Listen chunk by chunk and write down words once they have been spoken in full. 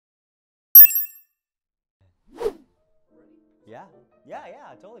Yeah, yeah,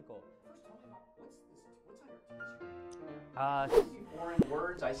 totally cool. First, tell me about what's on your t-shirt? I see foreign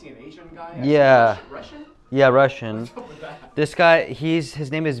words. I see an Asian guy. Yeah. Russian? Yeah, Russian. What's up with that? This guy,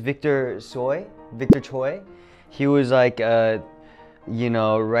 his name is Victor Choi. He was like, you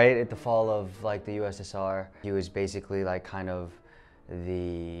know, right at the fall of like the USSR. He was basically like kind of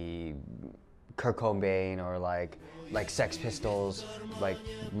the Kurt Cobain or like Sex Pistols, like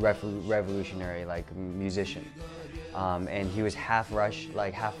revolutionary like musician. And he was half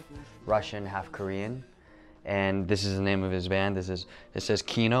Russian, half Korean. And this is the name of his band. It says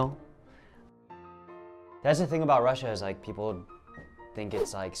Kino. That's the thing about Russia is like people think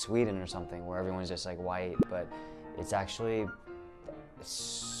it's like Sweden or something where everyone's just like white, but it's actually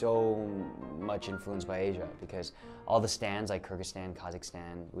so much influenced by Asia because all the stands like Kyrgyzstan,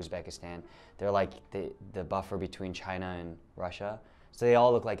 Kazakhstan, Uzbekistan, they're like the buffer between China and Russia. So they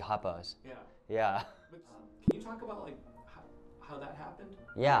all look like happas. Yeah. Yeah. But, can you talk about like how that happened?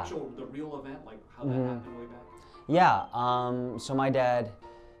 Yeah. The real event, like how that happened way back? Yeah. So my dad,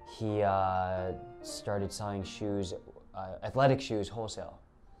 he started selling shoes, athletic shoes wholesale.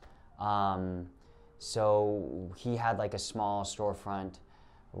 So he had like a small storefront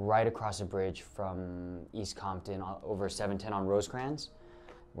right across the bridge from East Compton over 710 on Rosecrans.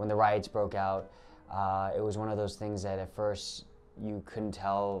 When the riots broke out, it was one of those things that at first you couldn't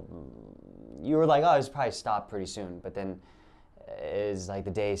tell. You were like, oh, it's probably stopped pretty soon. But then as like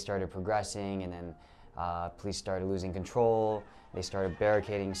the day started progressing and then police started losing control, they started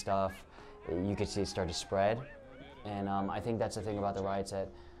barricading stuff, you could see it start to spread. And I think that's the thing about the riots that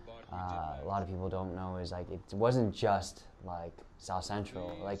a lot of people don't know is like it wasn't just like South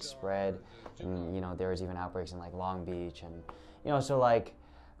Central, like spread, and you know there was even outbreaks in like Long Beach, and you know so like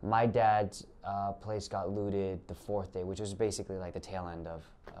my dad's place got looted the fourth day, which was basically like the tail end of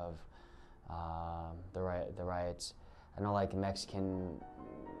the riots. I know like Mexican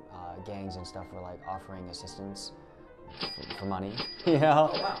gangs and stuff were like offering assistance for money, you know?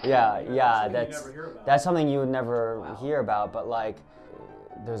 Oh, wow. Yeah, that's something you would never Wow. hear about, but like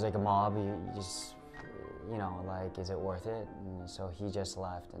there's like a mob, you just, you know, like, is it worth it? And so he just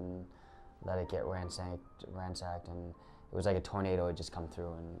left and let it get ransacked, and it was like a tornado had just come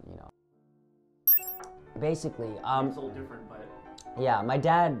through, and you know. Basically, It's a little different, but yeah, my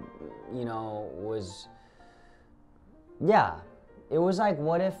dad, you know, it was like,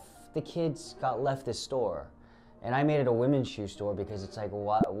 what if the kids got left this store? And I made it a women's shoe store because it's like,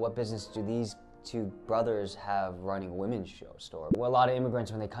 what business do these two brothers have running a women's shoe store? Well, a lot of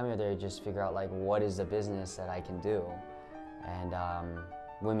immigrants, when they come here, they just figure out like, what is the business that I can do? And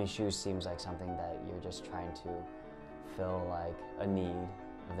women's shoes seems like something that you're just trying to fill like a need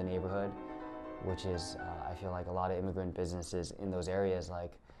of the neighborhood, which is, I feel like a lot of immigrant businesses in those areas,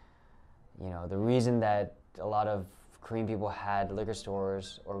 like, you know, the reason that a lot of Korean people had liquor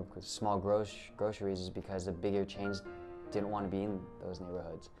stores or small groceries is because the bigger chains didn't want to be in those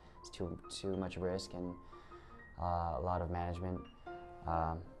neighborhoods. It's too much risk and a lot of management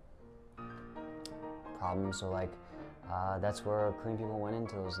problems. So like that's where Korean people went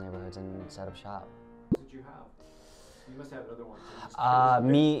into those neighborhoods and set up shop. what did you have? You must have other ones.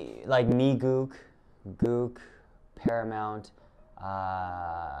 Gook, Paramount,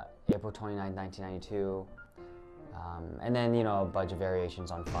 April 29th, 1992. And then, you know, a bunch of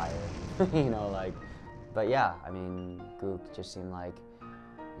variations on Fire, you know, like, but yeah, I mean, Gook just seemed like,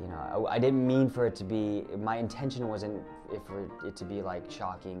 you know, I didn't mean for it to be, my intention wasn't for it to be like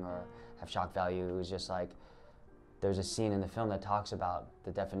shocking or have shock value. It was just like, there's a scene in the film that talks about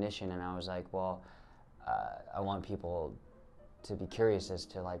the definition, and I was like, well, I want people to be curious as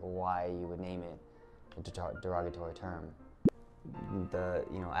to like why you would name it a derogatory term. The,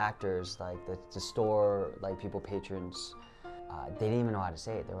 you know, actors, like the store, like people, patrons, they didn't even know how to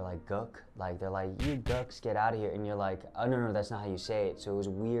say it. They were like, Gook, like they're like, you Gooks, get out of here. And you're like, oh no, that's not how you say it. So it was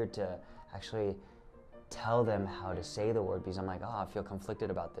weird to actually tell them how to say the word because I'm like, oh, I feel conflicted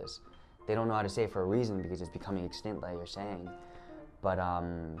about this. They don't know how to say it for a reason because it's becoming extinct, like you're saying. But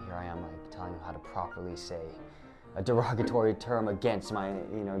here I am, like telling them how to properly say a derogatory term against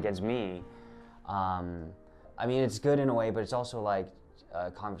against me. I mean, it's good in a way, but it's also like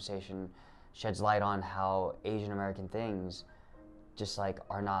a conversation sheds light on how Asian American things just like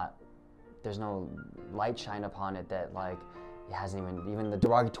are not, there's no light shine upon it that like it hasn't even the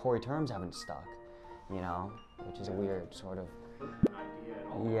derogatory terms haven't stuck, you know, which is a weird sort of. Idea at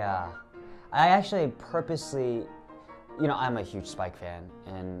all. Yeah. I actually purposely, you know, I'm a huge Spike fan,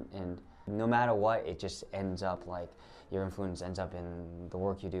 and no matter what, it just ends up like your influence ends up in the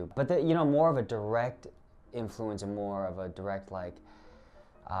work you do. But you know, more of a direct influence and more of a direct like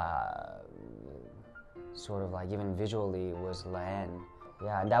sort of like even visually was Lan.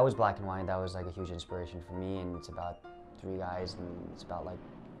 Yeah, and that was black and white. That was like a huge inspiration for me, and it's about 3 guys, and it's about like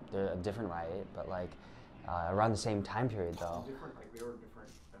they're a different riot, but like around the same time period though. Different, like they were different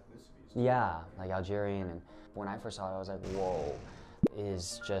ethnicities. Yeah, like Algerian, and when I first saw it, I was like, whoa.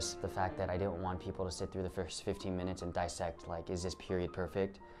 Is just the fact that I didn't want people to sit through the first 15 minutes and dissect like, is this period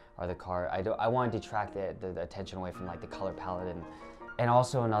perfect? Or the car, I want to detract the attention away from like the color palette, and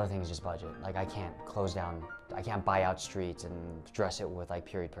also another thing is just budget. Like I can't close down, I can't buy out streets and dress it with like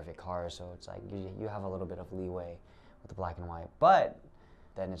period perfect cars, so it's like you have a little bit of leeway with the black and white, but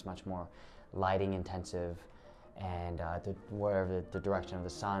then it's much more lighting intensive, and wherever the direction of the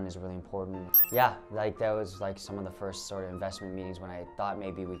sun is really important. Yeah, like that was like some of the first sort of investment meetings when I thought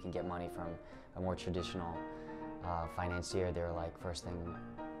maybe we can get money from a more traditional financier. They were like, first thing,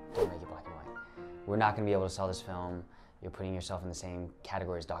 don't make it black and white. We're not going to be able to sell this film. You're putting yourself in the same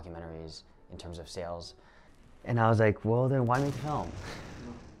category as documentaries in terms of sales. And I was like, well, then why make a film?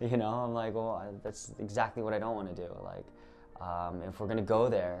 You know, I'm like, well, that's exactly what I don't want to do. Like, if we're going to go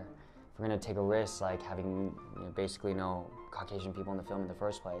there, if we're going to take a risk, like having basically no Caucasian people in the film in the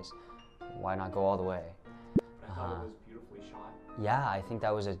first place, why not go all the way? I thought it was beautifully shot. Yeah, I think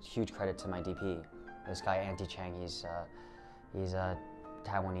that was a huge credit to my DP. This guy, Antti Chang, he's a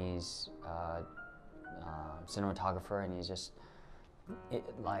Taiwanese cinematographer, and he's just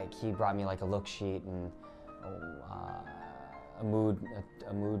like he brought me like a look sheet and a mood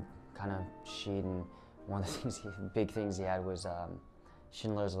kind of sheet, and one of the big things he had was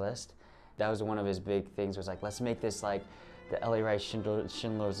Schindler's List. That was one of his big things, was like, let's make this like the LA Rice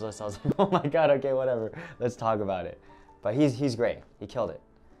Schindler's List. I was like, oh my god, okay, whatever, let's talk about it. But he's great, he killed it.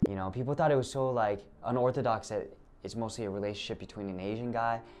 You know, people thought it was so like unorthodox that it's mostly a relationship between an Asian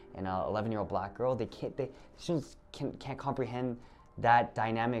guy and an 11-year-old black girl. They can't comprehend that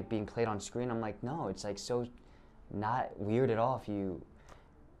dynamic being played on screen. I'm like, no, it's like so not weird at all if you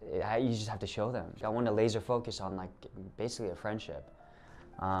just have to show them. I want to laser focus on like basically a friendship,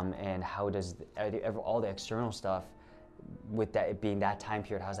 and how does all the external stuff with that it being that time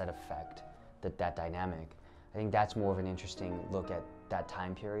period, how does that affect that dynamic? I think that's more of an interesting look at that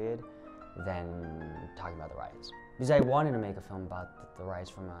time period than talking about the riots. Because I wanted to make a film about the riots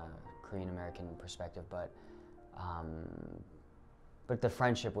from a Korean American perspective, but the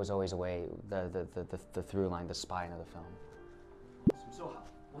friendship was always the through line, the spine of the film. So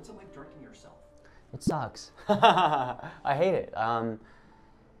what's it like directing yourself? It sucks. I hate it.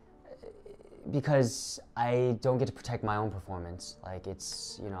 Because I don't get to protect my own performance. Like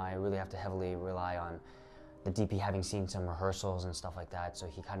it's, I really have to heavily rely on the DP having seen some rehearsals and stuff like that, so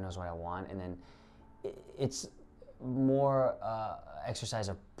he kind of knows what I want, and then it's more exercise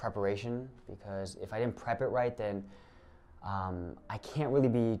of preparation, because if I didn't prep it right, then I can't really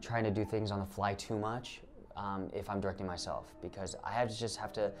be trying to do things on the fly too much if I'm directing myself, because I just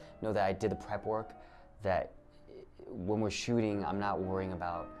have to know that I did the prep work, that when we're shooting, I'm not worrying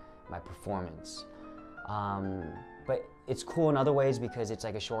about my performance. But it's cool in other ways, because it's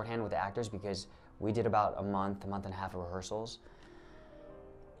like a shorthand with the actors, because we did about a month and a half of rehearsals,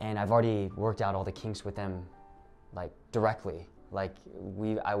 and I've already worked out all the kinks with them, like directly. Like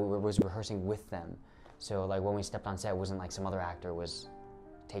I was rehearsing with them, so like when we stepped on set, it wasn't like some other actor was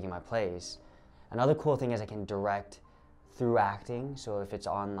taking my place. Another cool thing is I can direct through acting. So if it's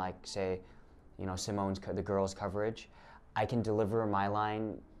on like say, Simone's the girls' coverage, I can deliver my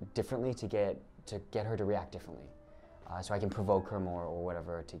line differently to get her to react differently. So I can provoke her more or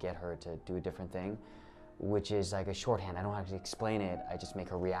whatever to get her to do a different thing, which is like a shorthand. I don't have to explain it, I just make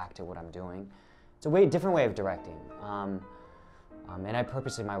her react to what I'm doing. It's a different way of directing. And I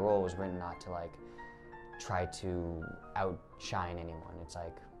purposely, my role was written not to like try to outshine anyone. It's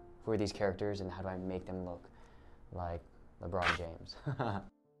like, who are these characters and how do I make them look like LeBron James?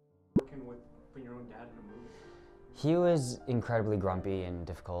 Working with putting your own dad in a movie. He was incredibly grumpy and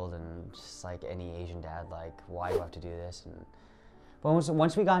difficult, and just like any Asian dad, like, why do I have to do this? But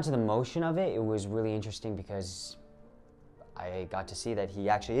once we got into the motion of it, it was really interesting, because I got to see that he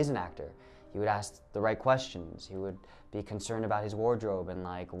actually is an actor. He would ask the right questions. He would be concerned about his wardrobe and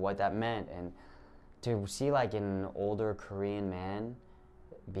like what that meant. And to see like an older Korean man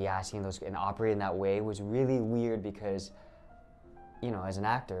be asking those and operate in that way was really weird, because, as an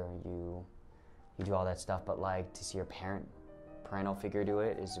actor, you do all that stuff, but like to see your parental figure do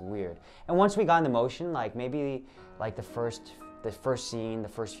it is weird. And once we got in the motion, like maybe like the first scene, the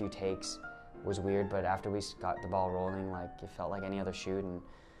first few takes was weird, but after we got the ball rolling, like it felt like any other shoot,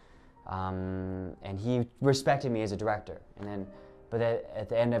 and he respected me as a director. And then, but at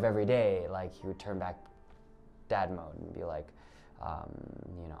the end of every day, like he would turn back dad mode and be like,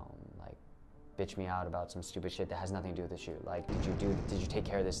 like bitch me out about some stupid shit that has nothing to do with the shoot. Like, did you take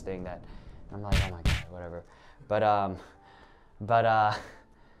care of this thing that, and I'm like, oh my God, whatever. But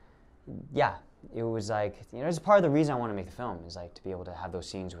yeah, it was like, you know, it's part of the reason I want to make the film, is like to be able to have those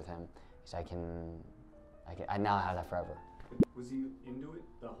scenes with him, because I now have that forever. Was he into it,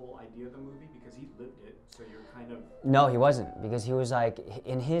 the whole idea of the movie? Because he lived it, so you're kind of... No, he wasn't, because he was like,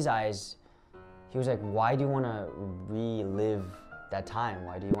 in his eyes, he was like, why do you want to relive that time?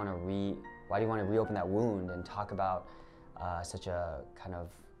 Why do you want to reopen that wound and talk about such a kind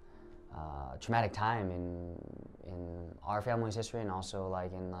of traumatic time in our family's history, and also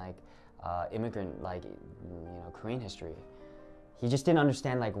like in like immigrant, like, you know, Korean history? He just didn't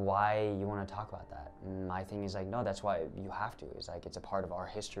understand like why you want to talk about that. And my thing is like, no, that's why you have to. It's like, it's a part of our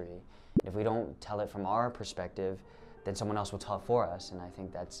history. If we don't tell it from our perspective, then someone else will tell it for us, and I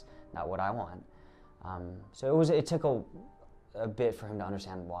think that's not what I want. So it took a bit for him to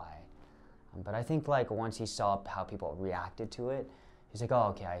understand why. But I think like once he saw how people reacted to it, he's like, oh,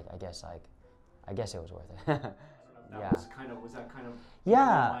 okay, I guess it was worth it. Was that kind of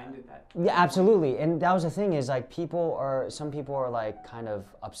yeah, that absolutely. And that was the thing, is like some people are like kind of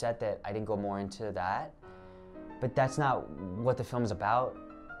upset that I didn't go more into that, but that's not what the film's about,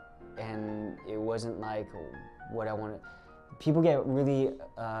 and it wasn't like what I wanted. People get really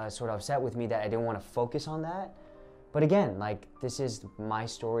sort of upset with me that I didn't want to focus on that, but again, like, this is my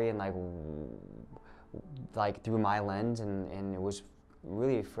story, and like through my lens, and it was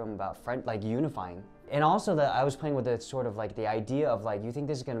really from about like unifying. And also that I was playing with the sort of like the idea of like, you think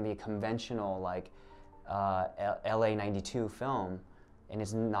this is going to be a conventional like LA 92 film, and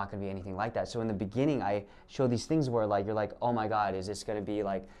it's not going to be anything like that. So in the beginning I show these things where like you're like, oh my God, is this going to be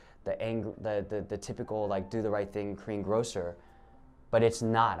like the typical like do the right thing Korean grocer? But it's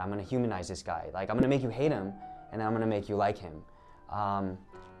not. I'm going to humanize this guy. Like, I'm going to make you hate him, and then I'm going to make you like him.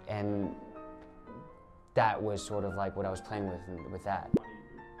 And that was sort of like what I was playing with that. You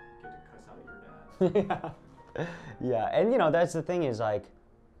get to cuss out your dad. Yeah, and you know, that's the thing, is like,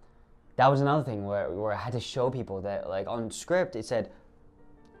 that was another thing where I had to show people that like on script it said,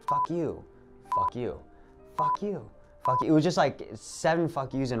 fuck you, fuck you, fuck you, fuck you. It was just like 7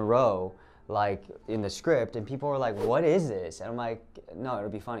 fuck yous in a row, like in the script, and people were like, what is this? And I'm like, no, it'll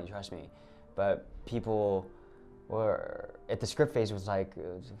be funny, trust me. But people were at the script phase was like,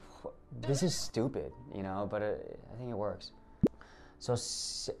 this is stupid, you know, but I think it works. So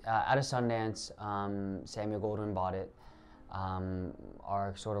out of Sundance, Samuel Goldwyn bought it.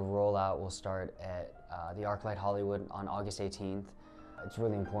 Our sort of rollout will start at the ArcLight Hollywood on August 18th. It's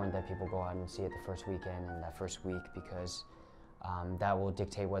really important that people go out and see it the first weekend and that first week, because that will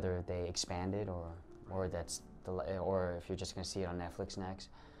dictate whether they expand it or if you're just going to see it on Netflix next.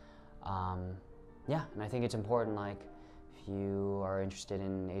 Yeah, and I think it's important, like, if you are interested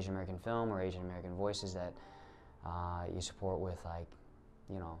in Asian American film or Asian American voices, that you support with, like,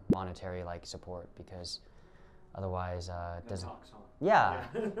 you know, monetary like support, because otherwise it doesn't. Yeah,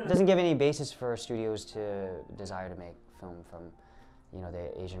 it doesn't give any basis for studios to desire to make film from, you know,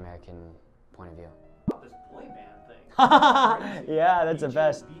 the Asian American point of view. About this boy band thing. Yeah, that's the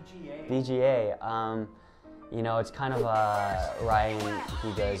best. BGA. BGA. You know, it's kind of Ryan,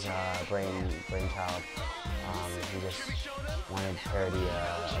 he does Brainchild. He just wanted to parody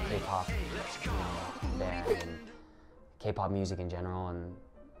a K-pop, you know, band and K-pop music in general, and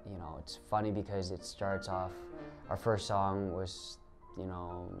you know, it's funny because it starts off. Our first song was, you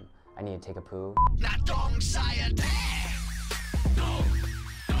know, I Need to Take a Poo.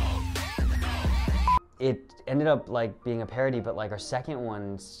 It ended up like being a parody, but like our second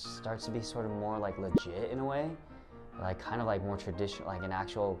one starts to be sort of more like legit in a way, like kind of like more traditional, like an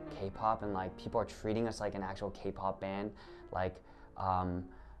actual K-pop, and like people are treating us like an actual K-pop band. Like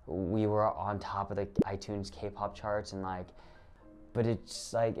we were on top of the iTunes K-pop charts, and like, but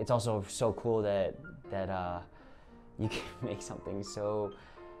it's like, it's also so cool that you can make something so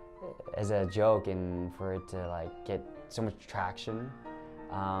as a joke and for it to like get so much traction.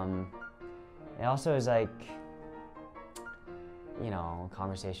 It also is like, you know, a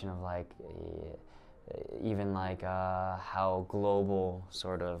conversation of like, even like how global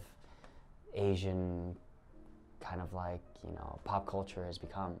sort of Asian kind of like, you know, pop culture has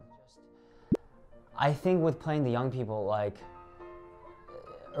become. I think with playing the young people, like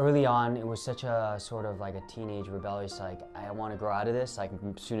early on, it was such a sort of like a teenage rebellious, like, I want to grow out of this like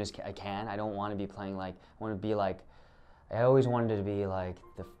as soon as I can. I don't want to be playing like, I want to be like, I always wanted to be like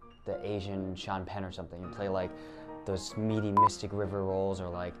the Asian Sean Penn or something. You play like those meaty Mystic River roles, or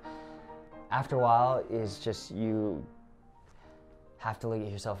like, after a while is just, you have to look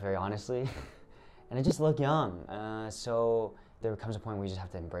at yourself very honestly and I just look young. So there comes a point where you just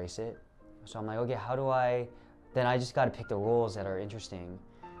have to embrace it. So I'm like, okay, how do I, then I just got to pick the roles that are interesting.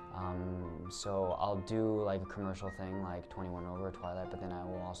 So I'll do like a commercial thing like 21 Over, Twilight, but then I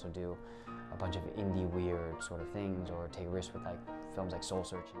will also do a bunch of indie weird sort of things, or take risks with like films like Soul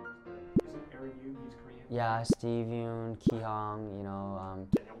Searching. Isn't Aaron Yu, he's Korean? Yeah, Steve Yoon, Ki Hong, you know,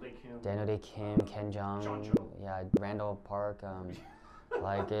 Daniel Day Kim, Ken Jeong, yeah, Randall Park,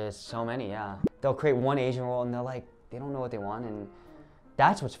 like it's so many, yeah. They'll create one Asian role and they're like, they don't know what they want, and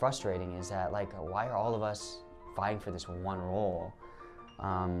that's what's frustrating, is that like, why are all of us vying for this one role?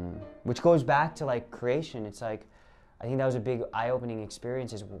 Which goes back to like creation. It's like, I think that was a big eye-opening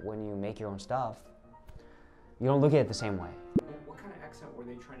experience, is when you make your own stuff, you don't look at it the same way. What kind of accent were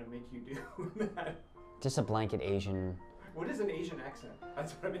they trying to make you do that? Just a blanket Asian. What is an Asian accent?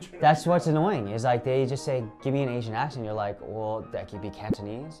 That's what I've been trying to That's what's annoying, is like they just say, give me an Asian accent. You're like, well, that could be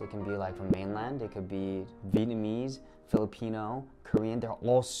Cantonese, it can be like from mainland, it could be Vietnamese, Filipino, Korean. They're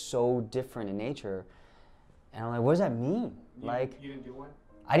all so different in nature. And I'm like, what does that mean? You didn't do one?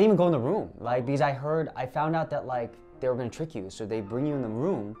 I didn't even go in the room, like, because I found out that like they were gonna trick you. So they bring you in the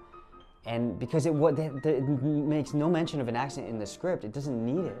room, and because it makes no mention of an accent in the script, it doesn't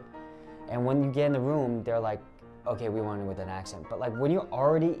need it. And when you get in the room, they're like, okay, we want it with an accent. But like when you're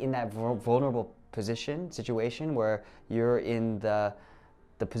already in that vulnerable situation where you're in the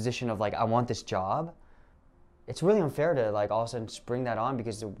position of like, I want this job, it's really unfair to like all of a sudden spring that on,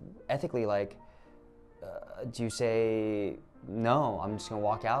 because ethically, like, do you say, no, I'm just gonna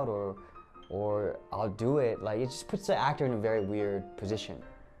walk out, or I'll do it? Like, it just puts the actor in a very weird position.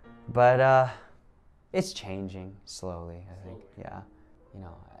 But it's changing slowly, I think, yeah. You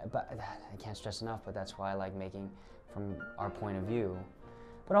know, but I can't stress enough, but that's why I like making from our point of view.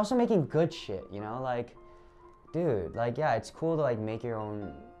 But also making good shit, you know? Like, dude, like, yeah, it's cool to like make your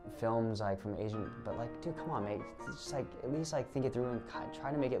own films like from Asian, but like, dude, come on, mate. Just like, at least like think it through and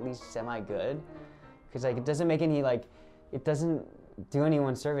try to make it at least semi-good. Because like, it doesn't make any, like, it doesn't do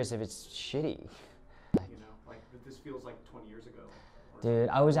anyone service if it's shitty. You know, like this feels like 20 years ago. Dude,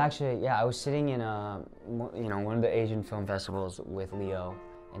 I was actually, yeah, I was sitting in one of the Asian film festivals with Leo,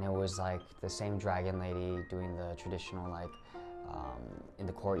 and it was like the same dragon lady doing the traditional, like, in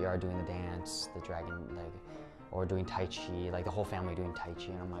the courtyard doing the dance, the dragon, like, or doing Tai Chi, like the whole family doing Tai Chi,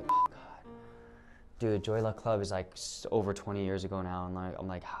 and I'm like, oh God. Dude, Joy Luck Club is like over 20 years ago now, and like, I'm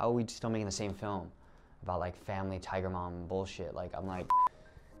like, how are we still making the same film about like family tiger mom bullshit? Like, I'm like,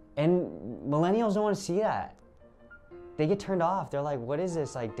 and millennials don't want to see that. They get turned off. They're like, what is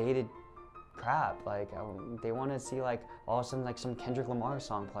this like dated crap? Like, they want to see like all of a sudden like some Kendrick Lamar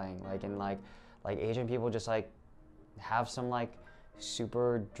song playing, like, and like Asian people just like have some like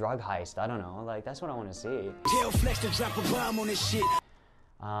super drug heist. I don't know. Like, that's what I want to see. Tell Flex to drop a bomb on this shit.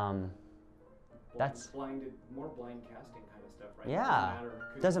 That's more blind casting kind of stuff, right? Yeah.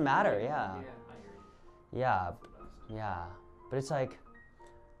 It doesn't matter. Yeah. Yeah, I hear you. Yeah. Yeah. But it's like,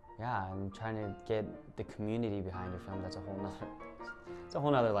 yeah, I'm trying to get the community behind your film. That's a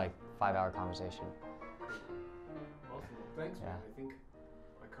whole nother like 5-hour conversation. Awesome. Well, thanks, man. I think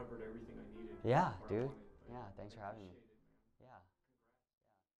I covered everything I needed. Yeah, dude. Yeah, thanks for having me. Yeah.